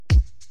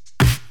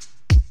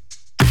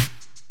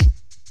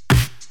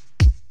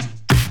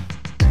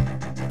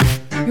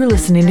You're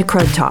listening to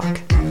Crud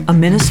Talk, a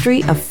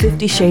ministry of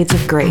 50 Shades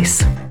of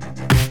Grace.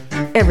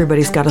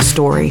 Everybody's got a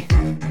story.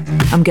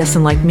 I'm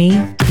guessing like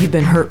me, you've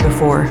been hurt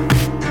before.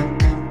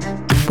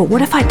 But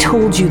what if I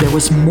told you there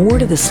was more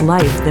to this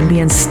life than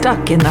being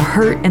stuck in the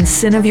hurt and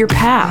sin of your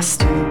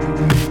past?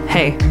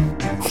 Hey,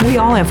 we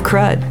all have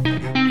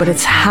crud, but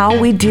it's how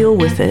we deal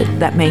with it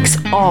that makes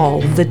all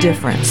the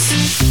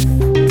difference.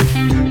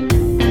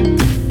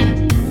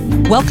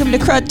 Welcome to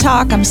Crud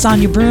Talk. I'm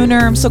Sonia Bruner.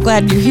 I'm so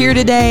glad you're here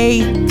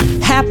today.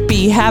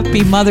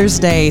 Happy Mother's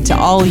Day to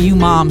all you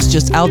moms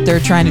just out there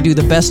trying to do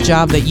the best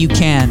job that you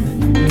can.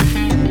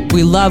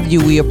 We love you.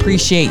 We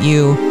appreciate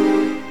you.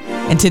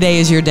 And today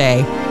is your day.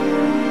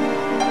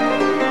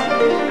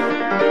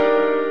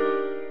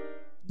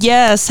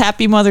 Yes,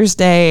 happy Mother's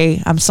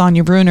Day. I'm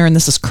Sonia Bruner, and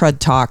this is Crud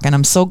Talk. And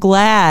I'm so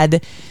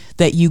glad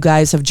that you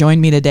guys have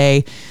joined me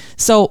today.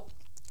 So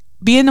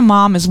being a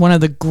mom is one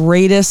of the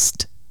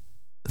greatest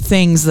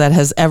things that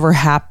has ever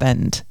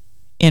happened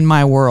in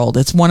my world.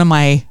 It's one of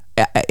my,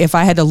 if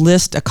I had to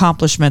list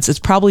accomplishments, it's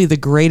probably the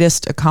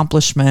greatest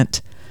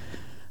accomplishment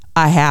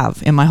I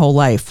have in my whole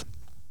life.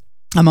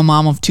 I'm a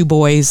mom of two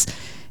boys,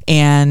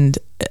 and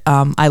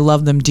I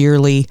love them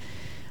dearly.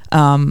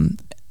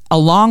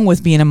 Along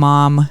with being a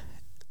mom,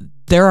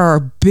 there are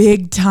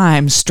big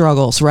time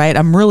struggles, right?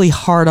 I'm really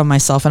hard on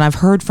myself, and I've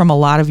heard from a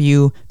lot of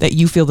you that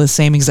you feel the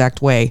same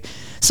exact way.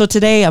 So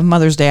today on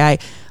Mother's Day,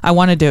 I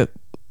wanted to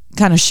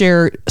kind of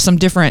share some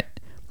different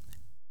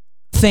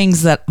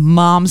things that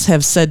moms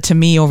have said to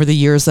me over the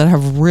years that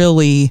have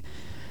really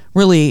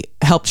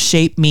helped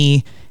shape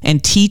me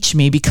and teach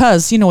me,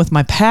 because, you know, with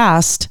my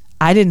past,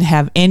 I didn't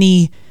have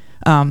any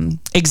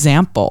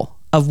example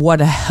of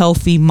what a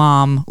healthy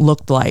mom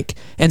looked like.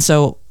 And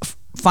so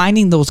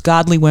finding those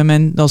godly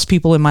women, those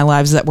people in my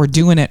lives that were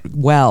doing it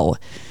well,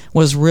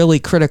 was really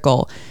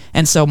critical.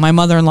 And so my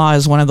mother-in-law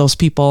is one of those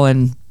people,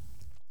 and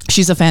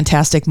she's a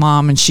fantastic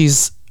mom, and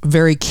she's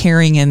very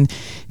caring and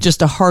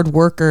just a hard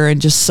worker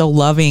and just so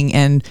loving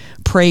and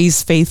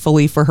prays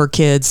faithfully for her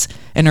kids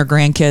and her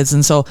grandkids.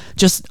 And so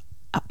just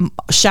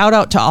shout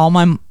out to all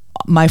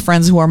my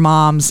friends who are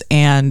moms,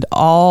 and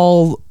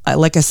all,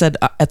 like I said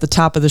at the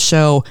top of the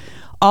show,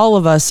 all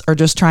of us are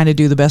just trying to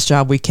do the best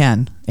job we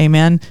can.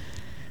 Amen.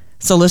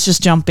 So let's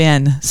just jump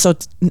in. So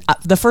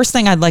the first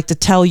thing I'd like to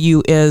tell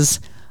you is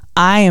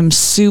I am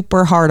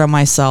super hard on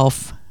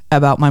myself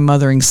about my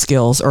mothering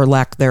skills or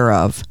lack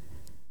thereof.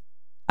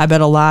 I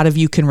bet a lot of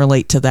you can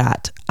relate to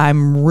that.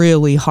 I'm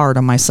really hard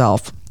on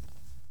myself.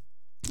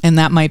 And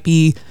that might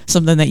be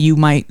something that you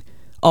might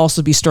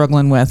also be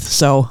struggling with.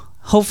 So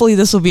hopefully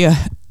this will be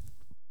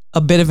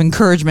a bit of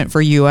encouragement for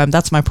you.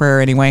 That's my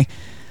prayer anyway.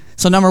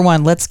 So number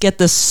one, let's get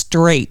this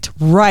straight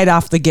right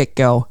off the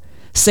get-go.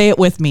 Say it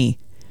with me.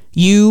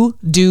 You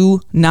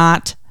do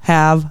not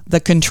have the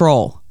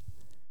control.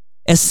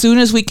 As soon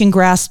as we can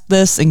grasp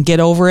this and get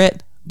over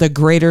it, the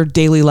greater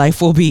daily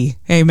life will be.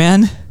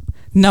 Amen.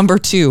 Number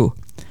two,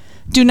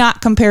 do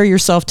not compare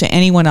yourself to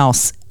anyone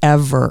else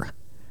ever.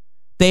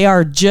 They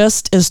are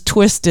just as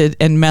twisted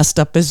and messed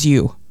up as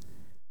you.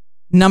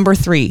 Number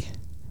three,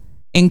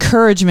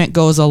 encouragement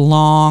goes a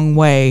long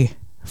way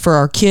for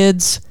our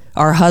kids,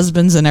 our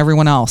husbands, and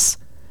everyone else.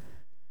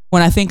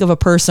 When I think of a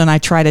person, I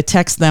try to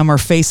text them or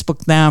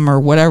Facebook them or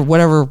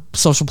whatever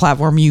social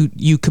platform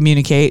you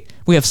communicate.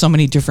 We have so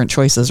many different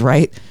choices,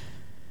 right?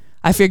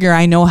 I figure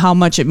I know how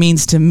much it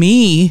means to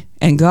me,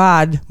 and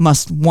God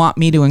must want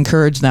me to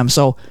encourage them.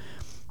 So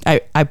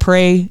I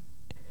pray,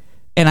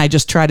 and I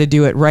just try to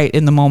do it right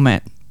in the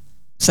moment.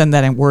 Send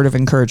that in word of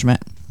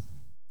encouragement.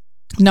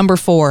 Number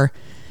four,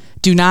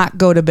 do not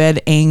go to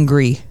bed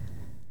angry.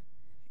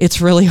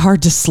 It's really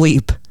hard to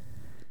sleep.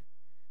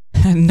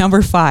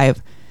 Number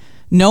five,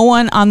 no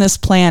one on this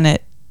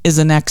planet is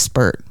an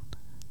expert.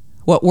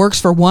 What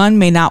works for one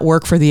may not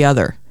work for the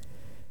other.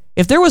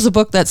 If there was a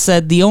book that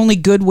said the only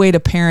good way to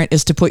parent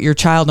is to put your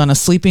child on a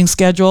sleeping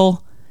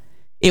schedule,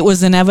 it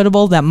was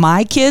inevitable that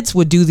my kids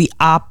would do the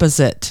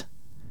opposite.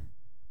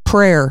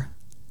 Prayer,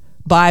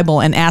 Bible,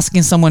 and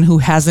asking someone who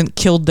hasn't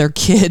killed their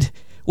kid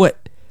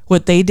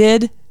what they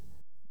did,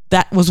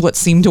 that was what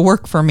seemed to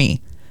work for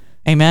me.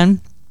 Amen.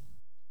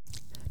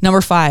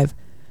 Number five,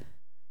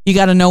 you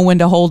got to know when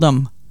to hold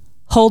them.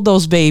 Hold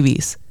those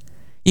babies.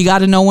 You got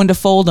to know when to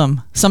fold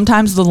them.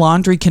 Sometimes the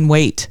laundry can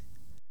wait.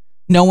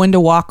 Know when to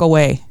walk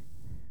away.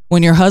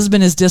 When your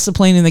husband is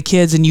disciplining the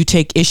kids and you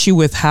take issue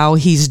with how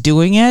he's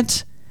doing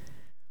it,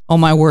 oh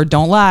my word,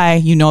 don't lie.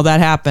 You know that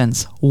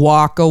happens.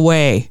 Walk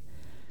away.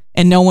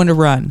 And know when to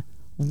run.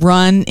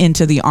 Run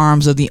into the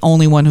arms of the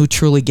only one who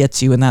truly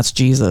gets you, and that's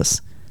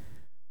Jesus.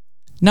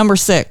 Number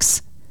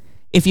six,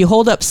 if you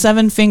hold up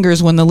 7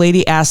 fingers when the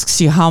lady asks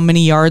you how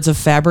many yards of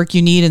fabric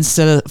you need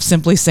instead of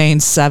simply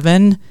saying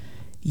 7,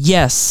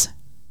 yes,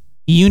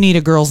 you need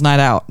a girls' night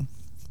out.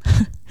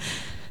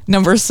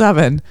 Number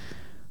 7,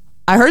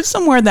 I heard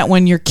somewhere that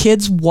when your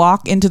kids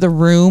walk into the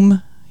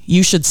room,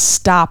 you should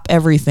stop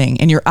everything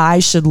and your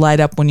eyes should light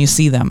up when you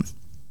see them.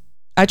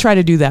 I try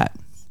to do that.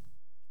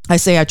 I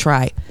say I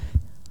try.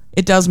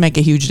 It does make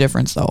a huge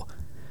difference though.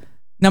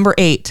 Number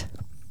 8,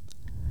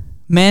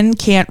 Men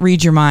can't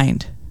read your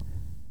mind.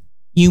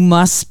 You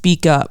must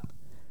speak up.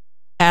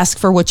 Ask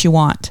for what you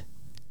want.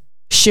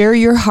 Share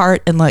your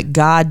heart and let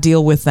God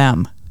deal with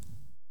them.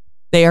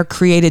 They are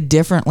created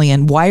differently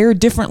and wired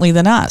differently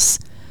than us.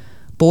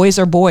 Boys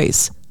are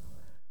boys.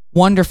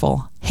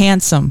 Wonderful,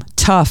 handsome,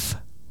 tough,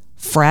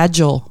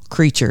 fragile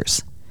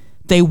creatures.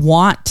 They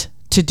want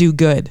to do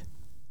good.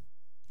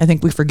 I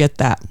think we forget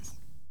that.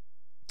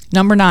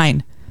 Number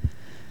 9,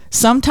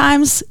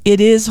 sometimes it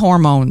is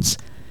hormones,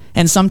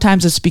 and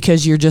sometimes it's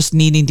because you're just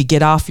needing to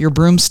get off your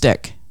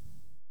broomstick.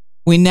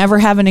 We never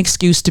have an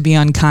excuse to be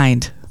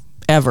unkind,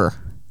 ever.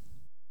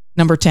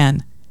 Number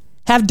 10,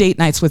 have date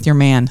nights with your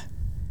man.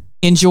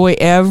 Enjoy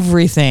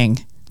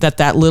everything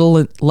that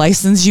little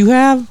license you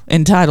have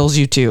entitles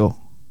you to.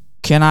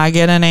 Can I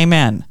get an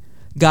amen?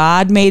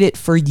 God made it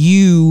for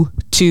you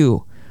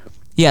too.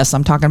 Yes,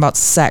 I'm talking about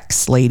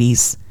sex,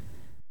 ladies.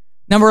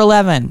 Number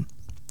 11,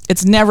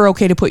 it's never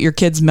okay to put your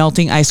kid's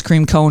melting ice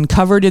cream cone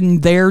covered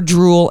in their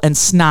drool and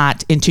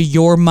snot into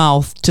your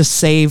mouth to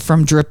save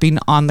from dripping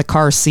on the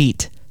car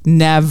seat.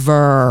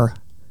 Never.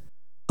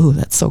 Ooh,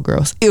 that's so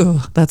gross. Ew,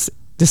 that's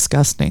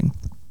disgusting.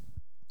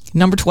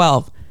 Number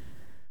 12,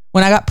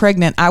 when I got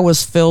pregnant, I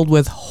was filled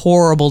with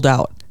horrible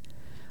doubt.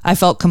 I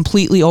felt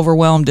completely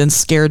overwhelmed and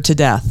scared to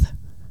death.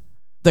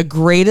 The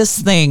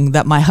greatest thing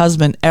that my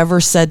husband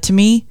ever said to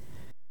me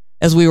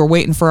as we were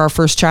waiting for our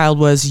first child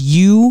was,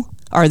 "You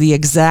are the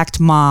exact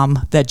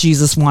mom that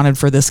Jesus wanted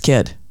for this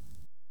kid."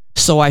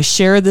 So I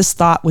share this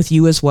thought with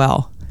you as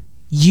well.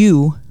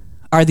 You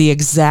are the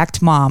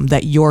exact mom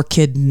that your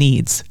kid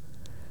needs.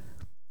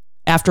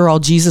 After all,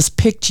 Jesus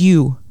picked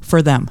you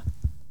for them.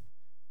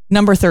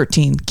 Number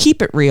 13,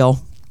 keep it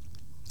real.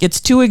 It's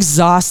too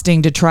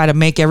exhausting to try to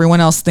make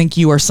everyone else think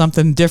you are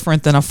something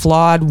different than a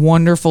flawed,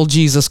 wonderful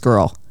Jesus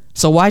girl.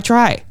 So why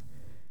try?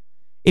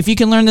 If you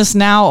can learn this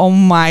now, oh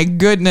my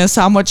goodness,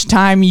 how much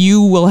time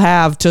you will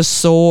have to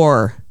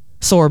soar.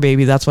 Soar,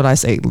 baby. That's what I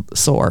say.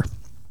 Soar.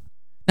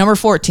 Number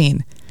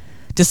 14,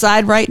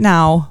 decide right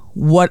now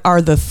what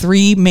are the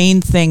 3 main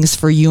things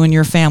for you and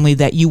your family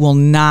that you will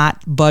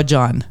not budge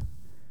on.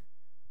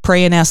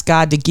 Pray and ask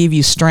God to give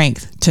you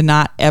strength to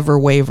not ever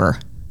waver.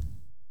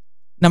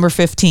 Number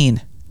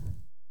 15,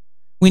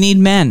 we need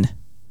men.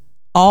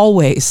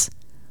 Always.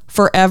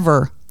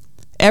 Forever.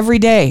 Every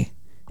day.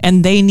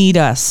 And they need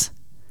us.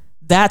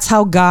 That's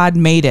how God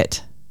made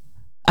it.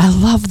 I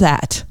love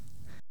that.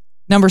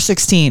 Number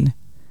 16,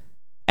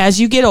 as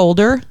you get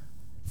older,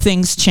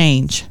 things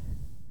change.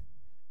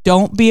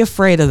 Don't be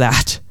afraid of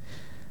that.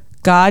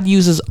 God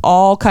uses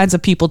all kinds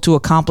of people to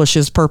accomplish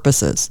his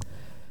purposes.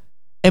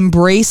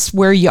 Embrace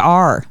where you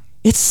are.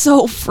 It's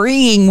so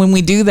freeing when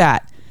we do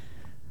that.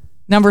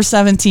 Number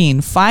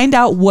 17, find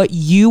out what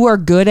you are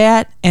good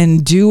at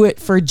and do it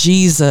for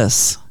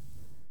Jesus.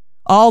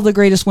 All the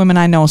greatest women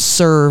I know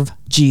serve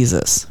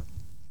Jesus.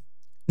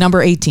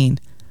 Number 18,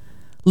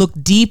 look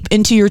deep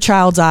into your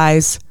child's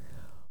eyes,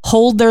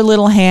 hold their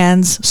little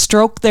hands,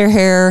 stroke their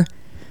hair.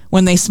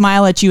 When they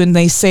smile at you and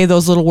they say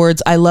those little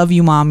words, "I love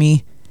you,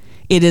 mommy,"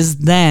 it is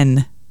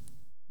then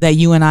that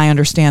you and I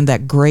understand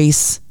that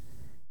grace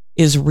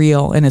is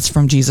real and it's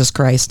from Jesus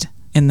Christ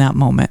in that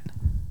moment.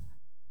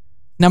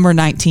 Number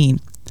 19,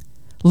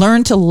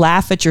 learn to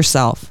laugh at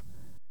yourself.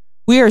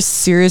 We are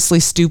seriously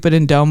stupid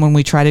and dumb when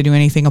we try to do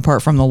anything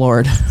apart from the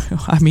Lord.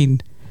 I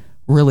mean,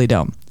 really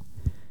dumb.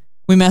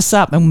 We mess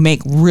up and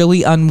make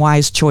really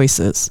unwise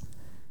choices.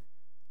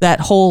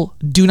 That whole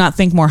do not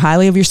think more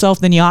highly of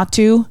yourself than you ought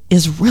to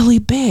is really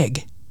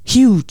big,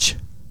 huge.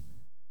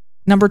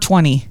 Number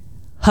 20,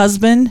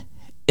 husband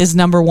is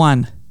number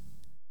 1.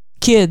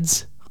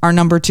 Kids are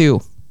number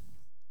 2.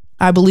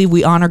 I believe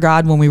we honor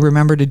God when we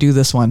remember to do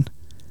this one.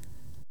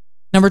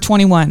 Number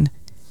 21,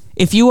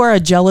 if you are a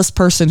jealous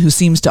person who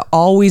seems to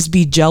always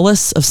be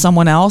jealous of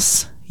someone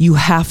else, you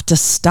have to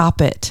stop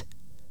it.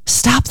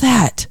 Stop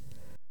that.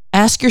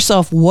 Ask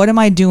yourself, what am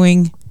I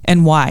doing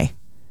and why?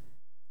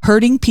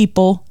 Hurting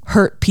people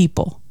hurt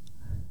people.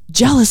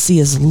 Jealousy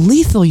is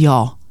lethal,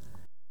 y'all.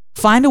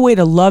 Find a way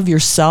to love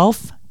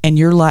yourself and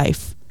your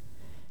life.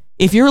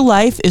 If your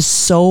life is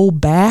so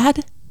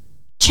bad,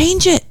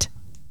 change it.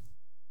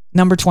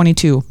 Number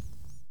 22,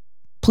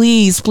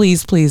 please,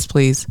 please, please,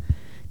 please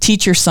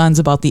teach your sons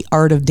about the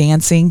art of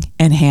dancing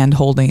and hand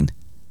holding.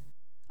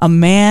 A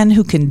man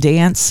who can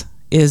dance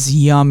is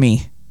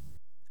yummy.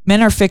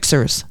 Men are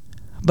fixers,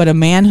 but a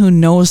man who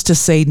knows to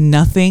say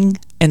nothing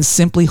and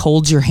simply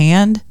holds your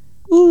hand,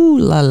 ooh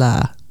la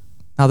la.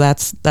 Now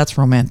that's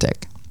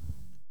romantic.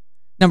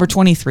 Number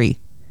 23,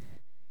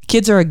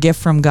 kids are a gift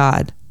from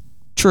God.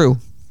 True.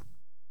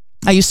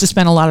 I used to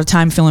spend a lot of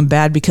time feeling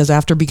bad because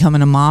after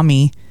becoming a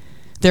mommy,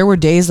 there were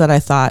days that I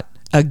thought,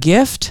 a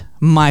gift?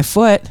 My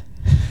foot.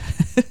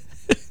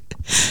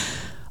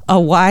 A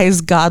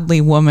wise,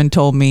 godly woman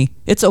told me,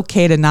 it's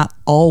okay to not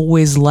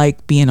always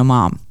like being a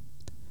mom.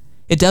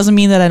 It doesn't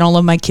mean that I don't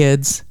love my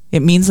kids. It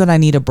means that I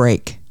need a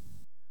break.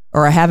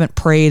 Or I haven't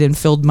prayed and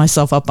filled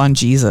myself up on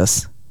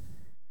Jesus.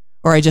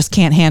 Or I just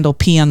can't handle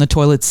pee on the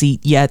toilet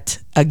seat yet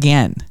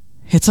again.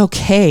 It's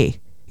okay.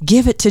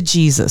 Give it to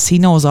Jesus. He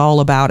knows all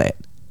about it.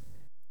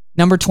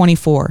 Number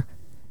 24,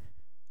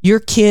 your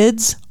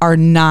kids are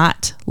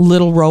not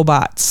little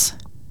robots.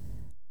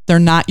 They're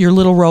not your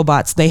little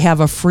robots. They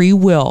have a free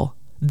will.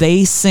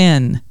 They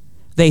sin.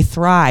 They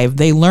thrive.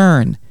 They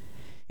learn.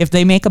 If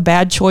they make a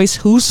bad choice,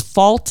 whose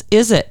fault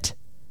is it?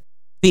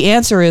 The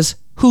answer is,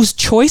 whose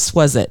choice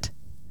was it?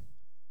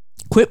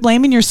 Quit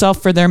blaming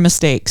yourself for their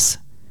mistakes.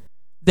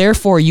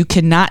 Therefore, you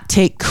cannot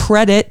take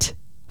credit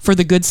for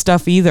the good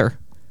stuff either.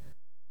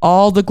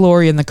 All the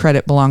glory and the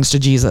credit belongs to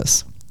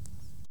Jesus.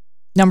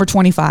 Number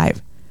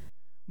 25.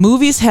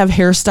 Movies have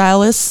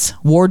hairstylists,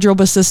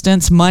 wardrobe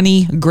assistants,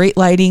 money, great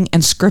lighting,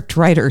 and script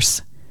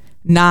writers.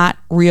 Not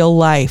real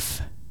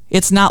life.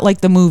 It's not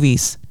like the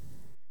movies.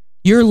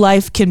 Your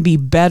life can be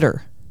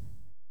better.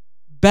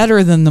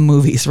 Better than the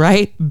movies,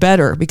 right?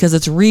 Better because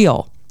it's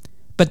real.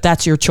 But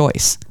that's your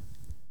choice.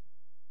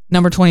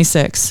 Number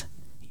 26.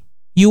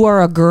 You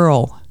are a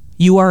girl.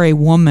 You are a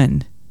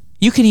woman.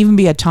 You can even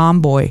be a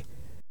tomboy.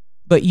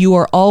 But you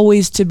are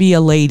always to be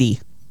a lady.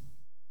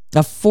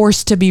 A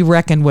force to be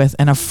reckoned with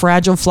and a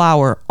fragile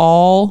flower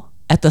all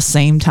at the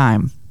same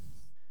time.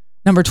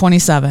 Number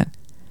 27.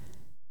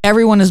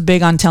 Everyone is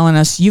big on telling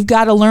us, you've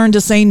got to learn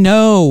to say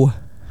no.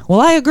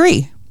 Well, I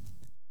agree.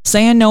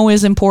 Saying no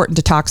is important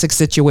to toxic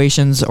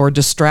situations or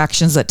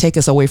distractions that take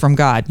us away from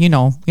God. You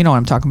know what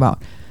I'm talking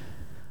about.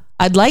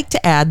 I'd like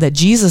to add that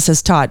Jesus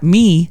has taught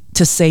me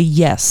to say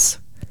yes.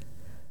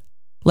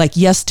 Like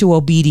yes to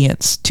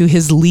obedience, to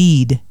his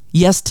lead,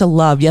 yes to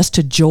love, yes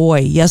to joy,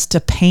 yes to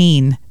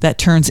pain that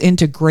turns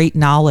into great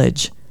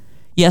knowledge.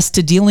 Yes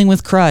to dealing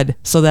with crud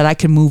so that I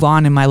can move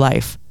on in my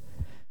life.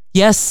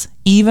 Yes,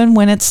 even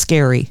when it's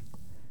scary.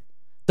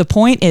 The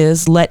point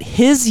is, let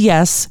his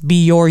yes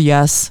be your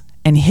yes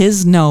and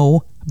his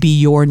no be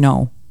your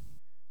no.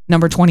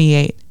 Number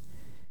 28.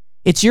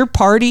 It's your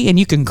party and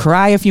you can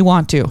cry if you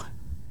want to.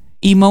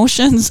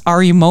 Emotions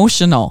are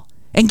emotional.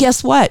 And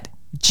guess what?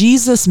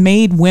 Jesus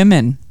made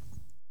women.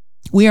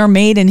 We are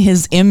made in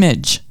his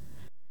image.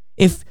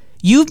 If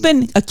you've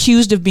been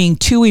accused of being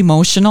too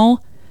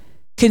emotional,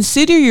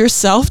 consider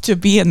yourself to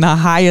be in the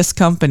highest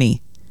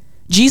company.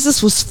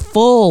 Jesus was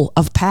full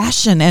of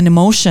passion and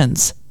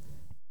emotions.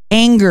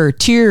 Anger,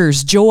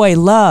 tears, joy,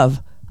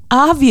 love.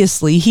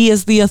 Obviously, he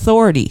is the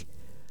authority.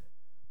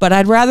 But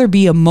I'd rather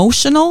be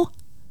emotional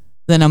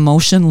than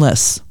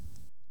emotionless.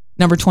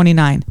 Number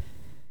 29.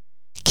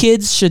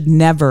 Kids should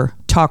never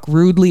talk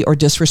rudely or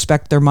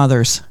disrespect their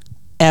mothers.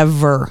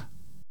 Ever.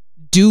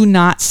 Do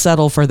not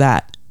settle for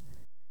that.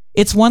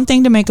 It's one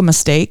thing to make a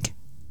mistake.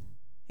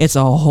 It's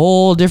a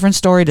whole different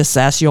story to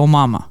sass your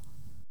mama.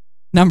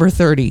 Number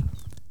 30.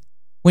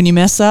 When you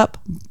mess up,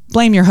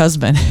 blame your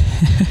husband.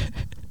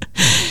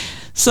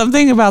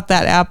 Something about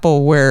that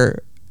apple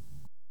where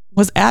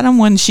was Adam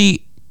when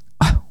she,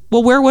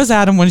 well, where was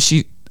Adam when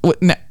she,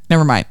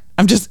 never mind.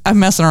 I'm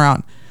messing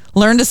around.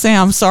 Learn to say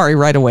I'm sorry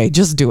right away.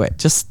 Just do it.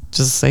 Just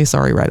say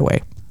sorry right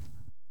away.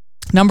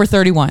 Number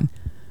 31.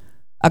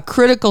 A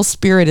critical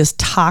spirit is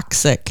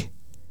toxic.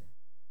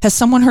 Has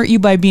someone hurt you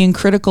by being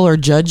critical or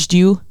judged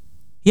you?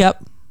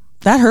 Yep,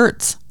 that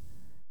hurts.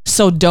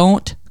 So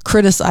don't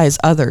criticize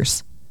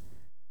others.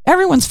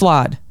 Everyone's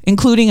flawed,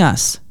 including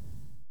us.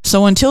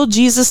 So until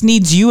Jesus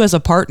needs you as a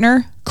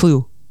partner,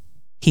 clue,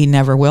 he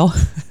never will.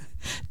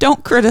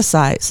 Don't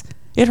criticize.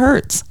 It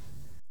hurts.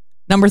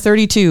 Number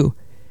 32.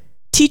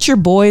 Teach your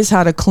boys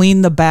how to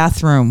clean the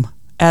bathroom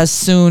as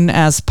soon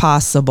as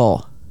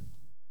possible.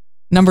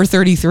 Number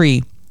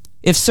 33.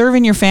 If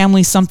serving your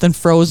family something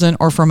frozen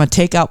or from a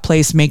takeout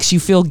place makes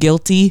you feel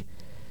guilty,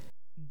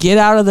 get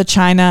out of the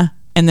china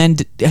and then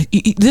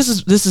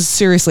this is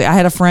seriously. I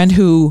had a friend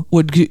who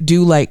would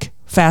do like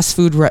fast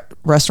food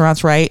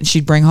restaurants, right? And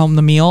she'd bring home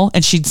the meal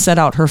and she'd set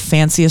out her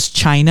fanciest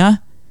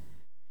china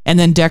and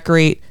then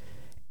decorate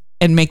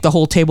and make the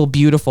whole table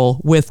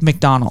beautiful with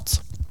McDonald's.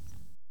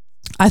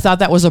 I thought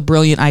that was a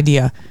brilliant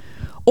idea.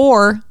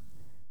 Or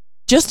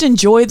just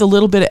enjoy the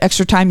little bit of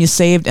extra time you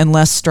saved and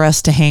less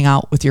stress to hang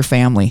out with your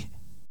family.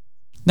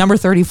 Number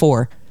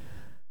 34.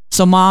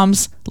 So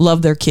moms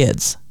love their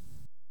kids.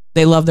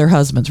 They love their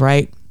husbands,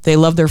 right? They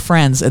love their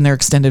friends and their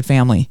extended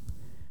family.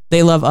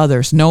 They love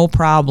others, no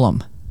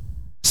problem.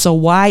 So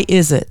why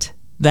is it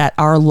that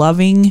our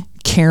loving,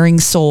 caring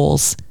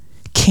souls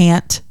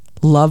can't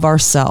love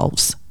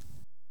ourselves?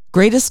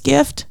 Greatest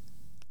gift?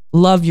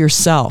 Love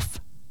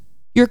yourself.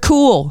 You're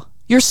cool.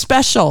 You're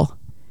special.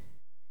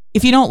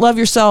 If you don't love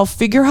yourself,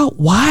 figure out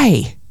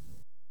why.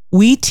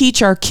 We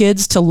teach our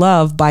kids to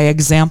love by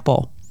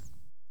example.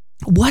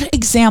 What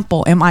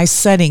example am I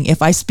setting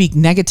if I speak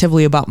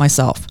negatively about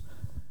myself?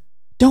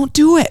 Don't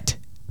do it.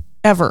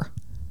 Ever.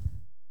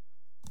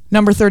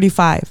 Number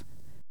 35.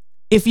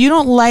 If you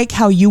don't like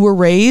how you were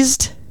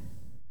raised,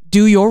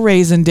 do your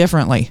raising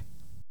differently.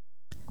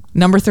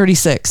 Number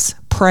 36.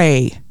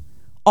 Pray.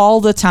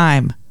 All the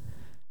time.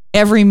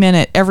 Every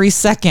minute, every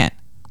second.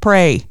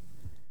 Pray.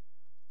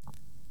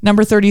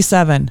 Number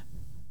 37.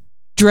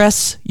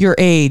 Dress your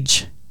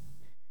age.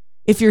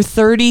 If you're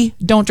 30,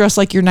 don't dress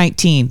like you're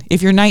 19.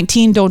 If you're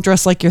 19, don't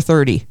dress like you're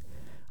 30.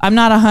 I'm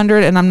not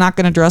 100 and I'm not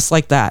going to dress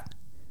like that.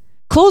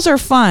 Clothes are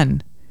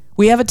fun.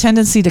 We have a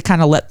tendency to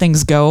kind of let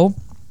things go.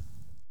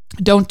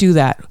 Don't do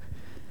that.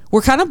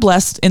 We're kind of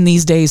blessed in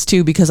these days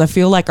too, because I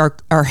feel like our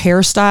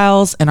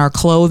hairstyles and our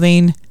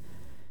clothing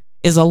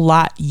is a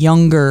lot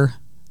younger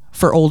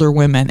for older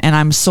women. And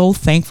I'm so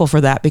thankful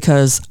for that,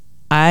 because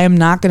I am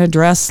not going to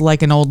dress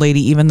like an old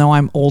lady, even though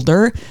I'm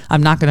older.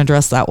 I'm not going to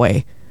dress that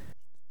way.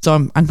 So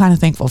I'm kind of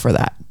thankful for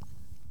that.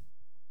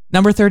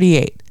 Number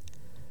 38.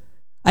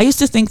 I used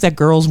to think that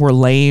girls were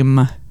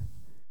lame.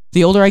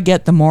 The older I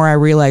get, the more I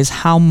realize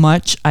how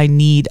much I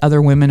need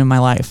other women in my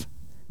life.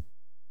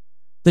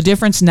 The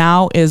difference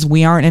now is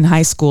we aren't in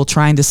high school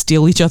trying to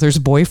steal each other's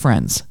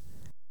boyfriends.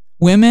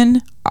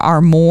 Women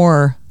are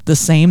more the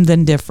same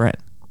than different.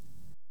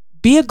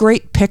 Be a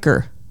great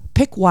picker.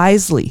 Pick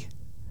wisely.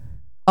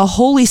 A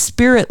Holy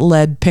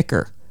Spirit-led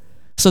picker,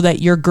 so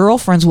that your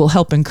girlfriends will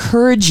help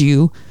encourage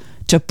you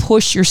to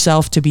push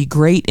yourself to be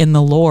great in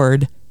the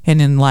Lord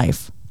and in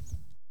life.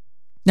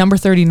 Number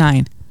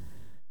 39.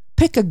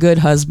 Pick a good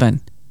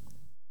husband.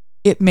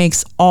 It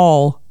makes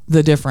all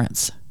the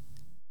difference.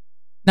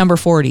 Number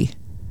 40.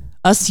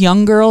 Us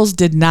young girls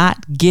did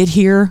not get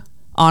here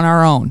on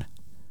our own.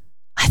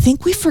 I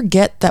think we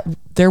forget that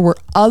there were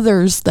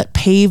others that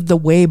paved the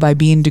way by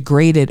being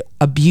degraded,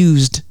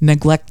 abused,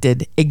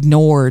 neglected,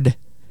 ignored,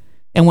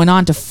 and went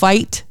on to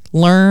fight,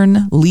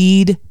 learn,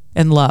 lead,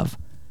 and love.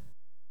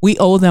 We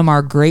owe them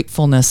our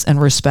gratefulness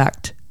and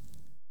respect.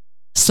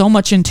 So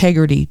much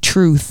integrity,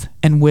 truth,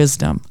 and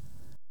wisdom.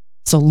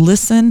 So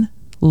listen,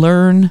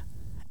 learn,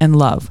 and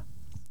love.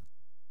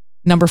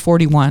 Number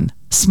 41.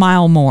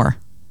 Smile more.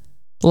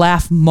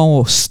 Laugh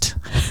most.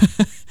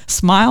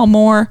 Smile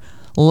more,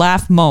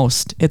 laugh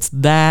most. It's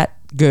that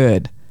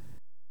good.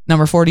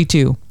 Number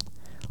 42.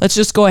 Let's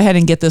just go ahead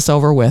and get this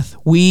over with.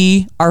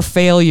 We are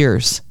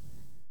failures,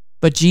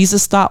 but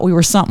Jesus thought we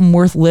were something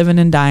worth living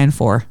and dying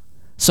for.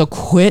 So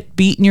quit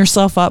beating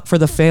yourself up for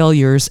the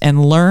failures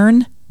and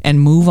learn and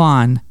move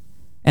on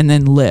and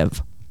then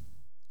live.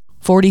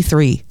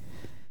 43.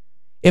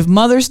 If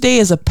Mother's Day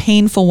is a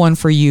painful one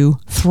for you,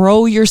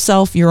 throw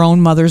yourself your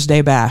own Mother's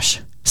Day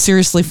bash.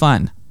 Seriously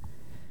fun.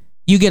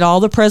 You get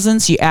all the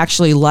presents you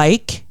actually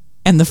like,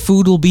 and the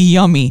food will be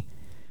yummy.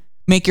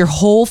 Make your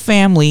whole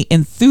family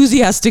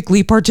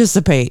enthusiastically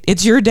participate.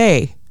 It's your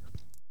day.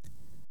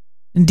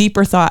 And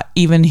deeper thought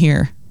even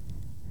here.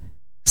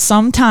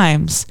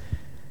 Sometimes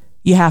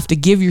you have to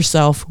give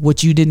yourself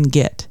what you didn't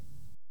get.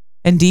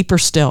 And deeper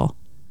still,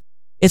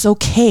 it's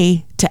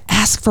okay to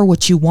ask for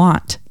what you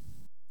want.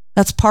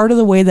 That's part of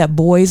the way that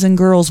boys and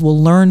girls will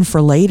learn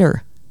for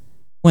later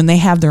when they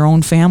have their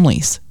own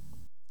families.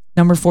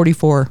 Number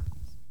 44.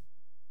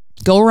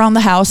 Go around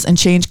the house and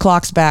change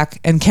clocks back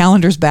and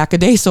calendars back a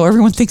day so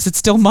everyone thinks it's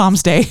still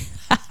Mom's Day.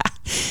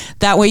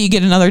 That way you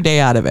get another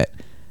day out of it.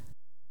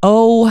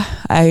 Oh,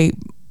 I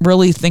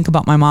really think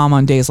about my mom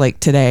on days like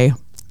today.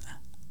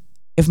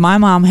 If my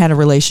mom had a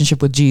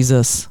relationship with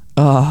Jesus,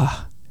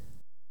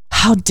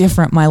 how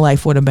different my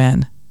life would have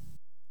been.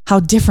 How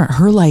different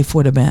her life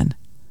would have been.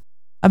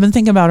 I've been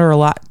thinking about her a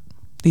lot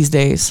these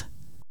days.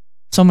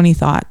 So many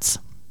thoughts.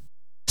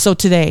 So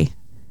today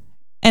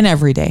and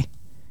every day,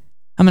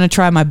 I'm going to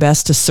try my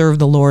best to serve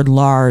the Lord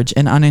large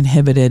and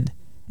uninhibited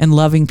and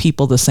loving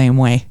people the same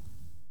way.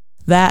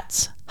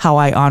 That's how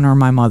I honor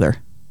my mother.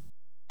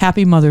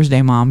 Happy Mother's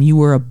Day, Mom. You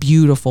were a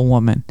beautiful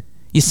woman.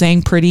 You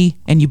sang pretty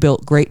and you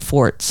built great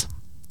forts.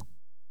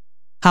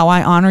 How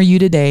I honor you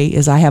today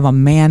is I have a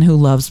man who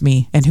loves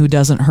me and who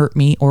doesn't hurt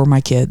me or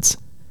my kids.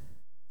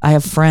 I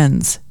have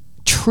friends,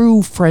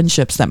 true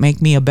friendships that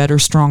make me a better,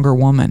 stronger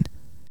woman.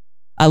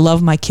 I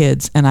love my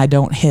kids and I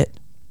don't hit.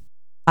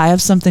 I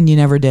have something you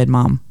never did,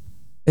 Mom.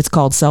 It's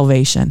called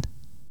salvation.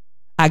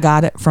 I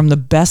got it from the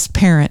best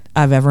parent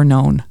I've ever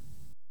known,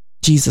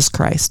 Jesus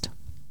Christ.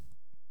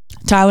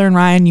 Tyler and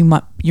Ryan,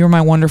 you're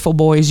my wonderful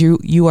boys.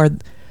 You are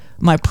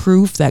my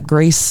proof that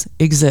grace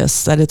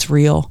exists, that it's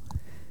real.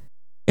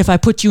 If I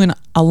put you in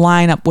a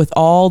lineup with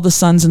all the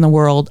sons in the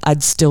world,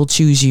 I'd still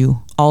choose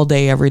you all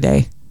day, every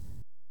day.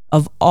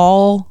 Of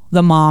all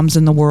the moms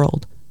in the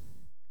world,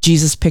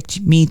 Jesus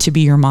picked me to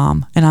be your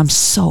mom, and I'm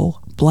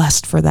so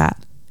blessed for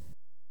that.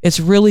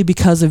 It's really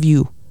because of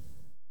you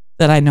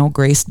that I know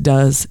grace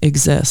does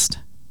exist.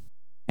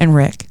 And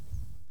Rick,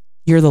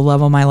 you're the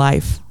love of my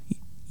life.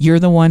 You're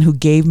the one who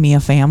gave me a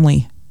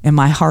family, and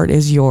my heart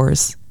is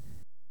yours.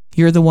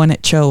 You're the one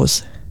it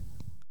chose.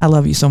 I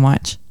love you so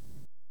much.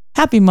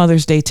 Happy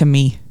Mother's Day to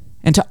me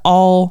and to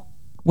all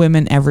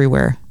women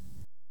everywhere.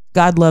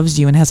 God loves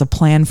you and has a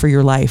plan for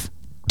your life.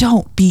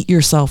 Don't beat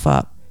yourself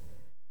up.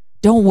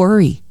 Don't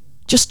worry.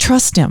 Just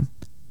trust Him.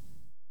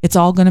 It's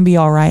all going to be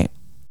all right.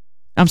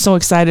 I'm so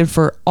excited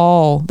for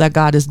all that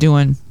God is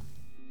doing.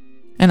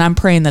 And I'm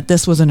praying that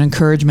this was an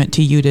encouragement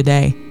to you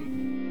today.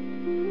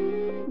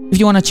 If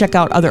you want to check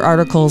out other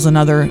articles and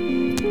other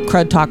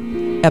Crud Talk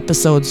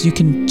episodes, you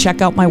can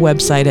check out my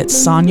website at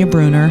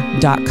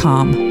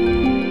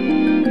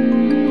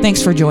soniabruner.com.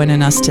 Thanks for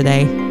joining us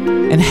today,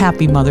 and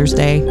happy Mother's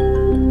Day.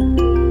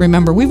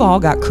 Remember, we've all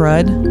got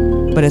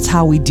crud, but it's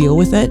how we deal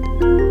with it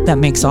that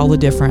makes all the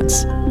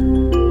difference.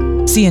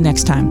 See you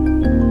next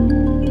time.